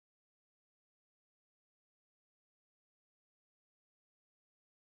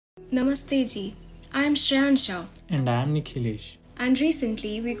Namaste ji, I am Shrayansha, And I am Nikhilesh. and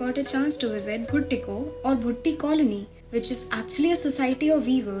recently we got a chance to visit Bhuttico or Bhutti Colony, which is actually a society of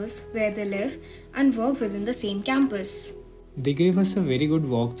weavers where they live and work within the same campus. They gave us a very good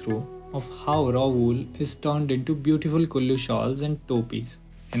walkthrough of how raw wool is turned into beautiful Kullu shawls and topis.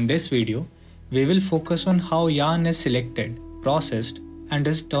 In this video, we will focus on how yarn is selected, processed, and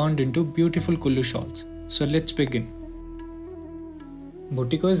is turned into beautiful Kullu shawls. So let's begin.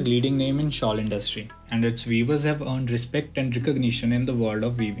 Bhuttico is leading name in shawl industry, and its weavers have earned respect and recognition in the world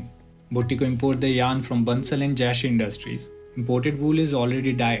of weaving. Bhuttico import the yarn from Bansal and Jashi industries. Imported wool is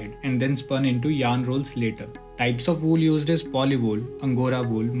already dyed and then spun into yarn rolls later. Types of wool used is poly wool, angora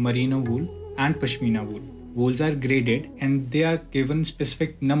wool, merino wool, and pashmina wool. Wools are graded and they are given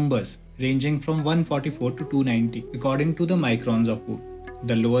specific numbers ranging from 144 to 290 according to the microns of wool.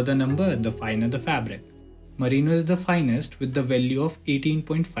 The lower the number, the finer the fabric. Merino is the finest with the value of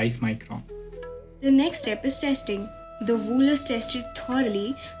 18.5 micron. The next step is testing. The wool is tested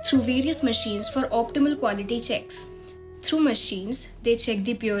thoroughly through various machines for optimal quality checks. Through machines, they check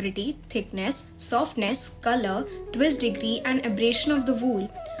the purity, thickness, softness, color, twist degree, and abrasion of the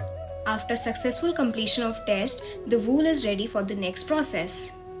wool. After successful completion of test, the wool is ready for the next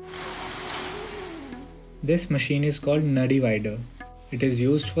process. This machine is called nuddy wider. It is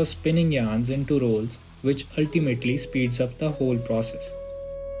used for spinning yarns into rolls, which ultimately speeds up the whole process.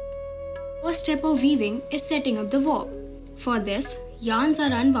 First step of weaving is setting up the warp. For this, yarns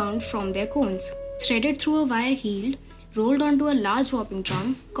are unwound from their cones, threaded through a wire heeled, rolled onto a large warping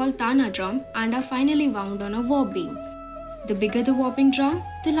drum called Tana drum, and are finally wound on a warp beam. The bigger the warping drum,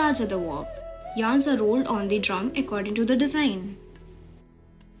 the larger the warp. Yarns are rolled on the drum according to the design.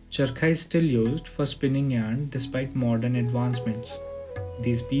 Charkha is still used for spinning yarn despite modern advancements.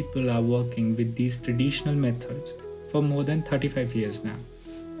 These people are working with these traditional methods for more than 35 years now.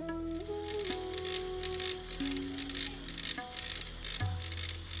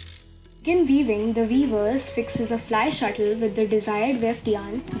 In weaving, the weavers fixes a fly shuttle with the desired weft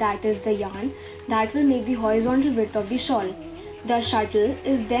yarn, that is the yarn, that will make the horizontal width of the shawl. The shuttle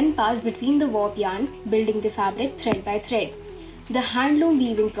is then passed between the warp yarn, building the fabric thread by thread. The handloom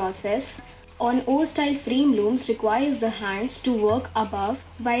weaving process on old-style frame looms requires the hands to work above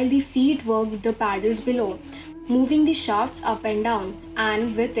while the feet work with the paddles below, moving the shafts up and down,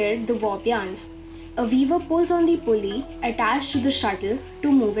 and with it the warp yarns. A weaver pulls on the pulley attached to the shuttle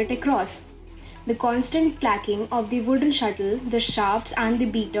to move it across. The constant clacking of the wooden shuttle, the shafts, and the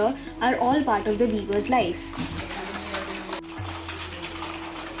beater are all part of the weaver's life.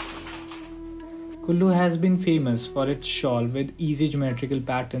 Kullu has been famous for its shawl with easy geometrical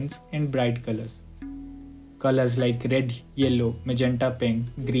patterns and bright colors. Colors like red, yellow, magenta pink,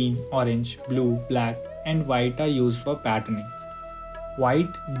 green, orange, blue, black, and white are used for patterning.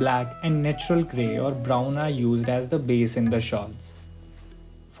 White, black, and natural grey or brown are used as the base in the shawls.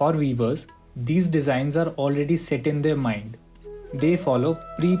 For weavers, these designs are already set in their mind. They follow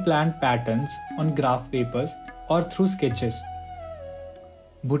pre-planned patterns on graph papers or through sketches.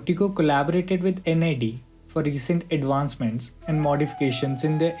 Bhuttico collaborated with NID for recent advancements and modifications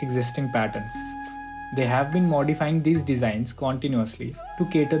in their existing patterns. They have been modifying these designs continuously to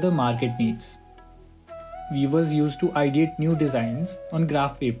cater the market needs. Weavers used to ideate new designs on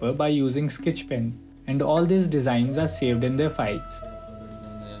graph paper by using sketch pen, and all these designs are saved in their files.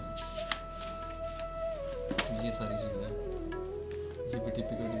 ये सारी चीज़ें हैं, ये भी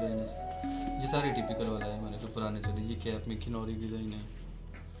typical design है, ये सारे typical वाला है हमारे जो पुराने चले, ये कैप में किनौरी डिज़ाइन है,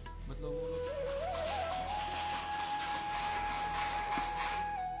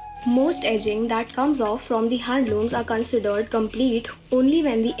 Most edging that comes off from the handlooms are considered complete only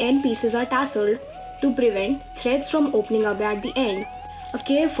when the end pieces are tasseled to prevent threads from opening up at the end. A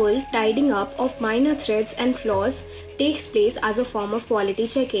careful tidying up of minor threads and flaws takes place as a form of quality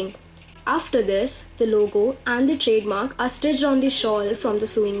checking. After this, the logo and the trademark are stitched on the shawl from the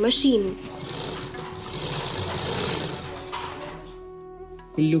sewing machine.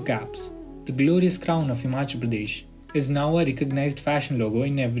 Kullu caps, the glorious crown of Himachal Pradesh, is now a recognized fashion logo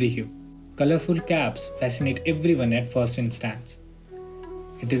in every hue. Colorful caps fascinate everyone at first instance.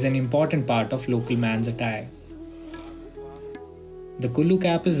 It is an important part of local man's attire. The Kullu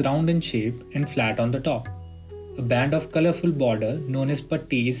cap is round in shape and flat on the top. A band of colorful border known as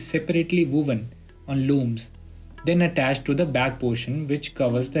patti is separately woven on looms, then attached to the back portion which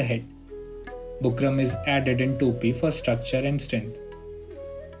covers the head. Bukram is added in topi for structure and strength.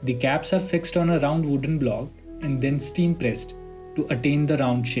 The caps are fixed on a round wooden block and then steam pressed to attain the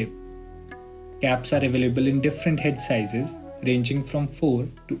round shape. Caps are available in different head sizes ranging from 4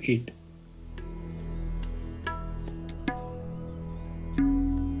 to 8.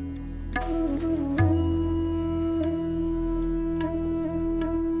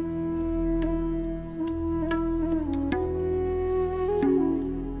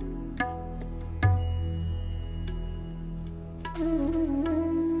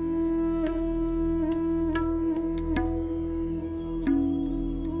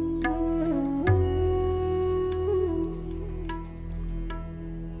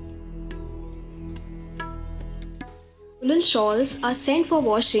 Woolen shawls are sent for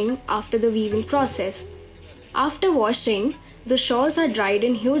washing after the weaving process. After washing, the shawls are dried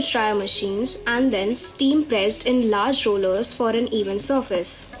in huge dryer machines and then steam pressed in large rollers for an even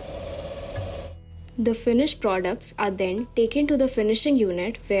surface. The finished products are then taken to the finishing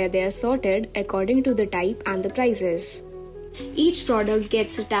unit where they are sorted according to the type and the prices. Each product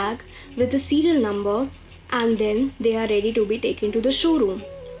gets a tag with a serial number and then they are ready to be taken to the showroom.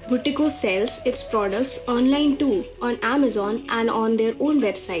 Bhuttico sells its products online too, on Amazon and on their own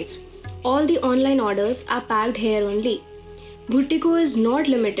websites. All the online orders are packed here only. Bhuttico is not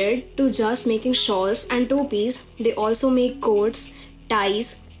limited to just making shawls and topis, they also make coats,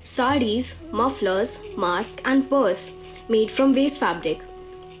 ties, saris, mufflers, masks and purse made from waste fabric.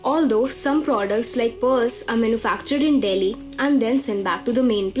 Although some products like purse are manufactured in Delhi and then sent back to the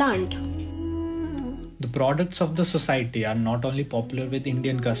main plant. The products of the society are not only popular with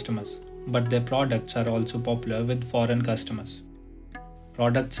Indian customers, but their products are also popular with foreign customers.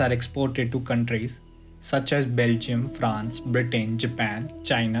 Products are exported to countries such as Belgium, France, Britain, Japan,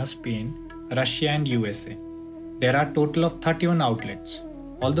 China, Spain, Russia and USA. There are a total of 31 outlets.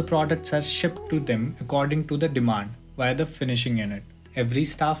 All the products are shipped to them according to the demand via the finishing unit. Every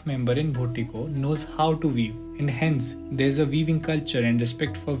staff member in Bhuttico knows how to weave, and hence there is a weaving culture and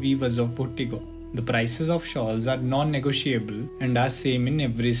respect for weavers of Bhuttico. The prices of shawls are non-negotiable and are same in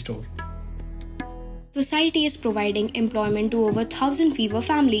every store. Society is providing employment to over 1,000 weaver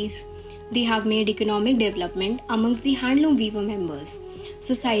families. They have made economic development amongst the handloom weaver members.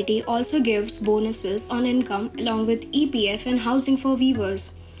 Society also gives bonuses on income along with EPF and housing for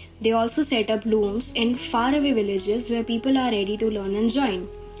weavers. They also set up looms in faraway villages where people are ready to learn and join.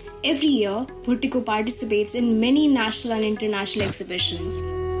 Every year, Bhuttico participates in many national and international exhibitions.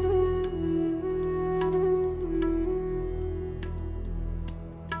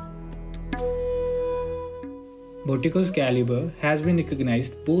 Bhuttico's caliber has been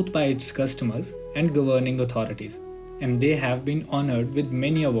recognized both by its customers and governing authorities, and they have been honored with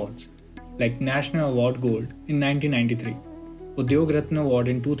many awards like National Award Gold in 1993, Udyog Ratna Award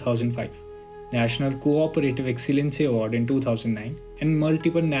in 2005, National Cooperative Excellency Award in 2009, and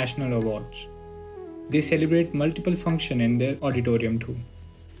multiple national awards. They celebrate multiple functions in their auditorium too.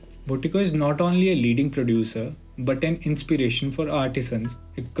 Bhuttico is not only a leading producer but an inspiration for artisans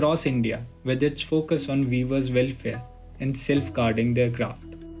across India with its focus on weavers' welfare and safeguarding their craft.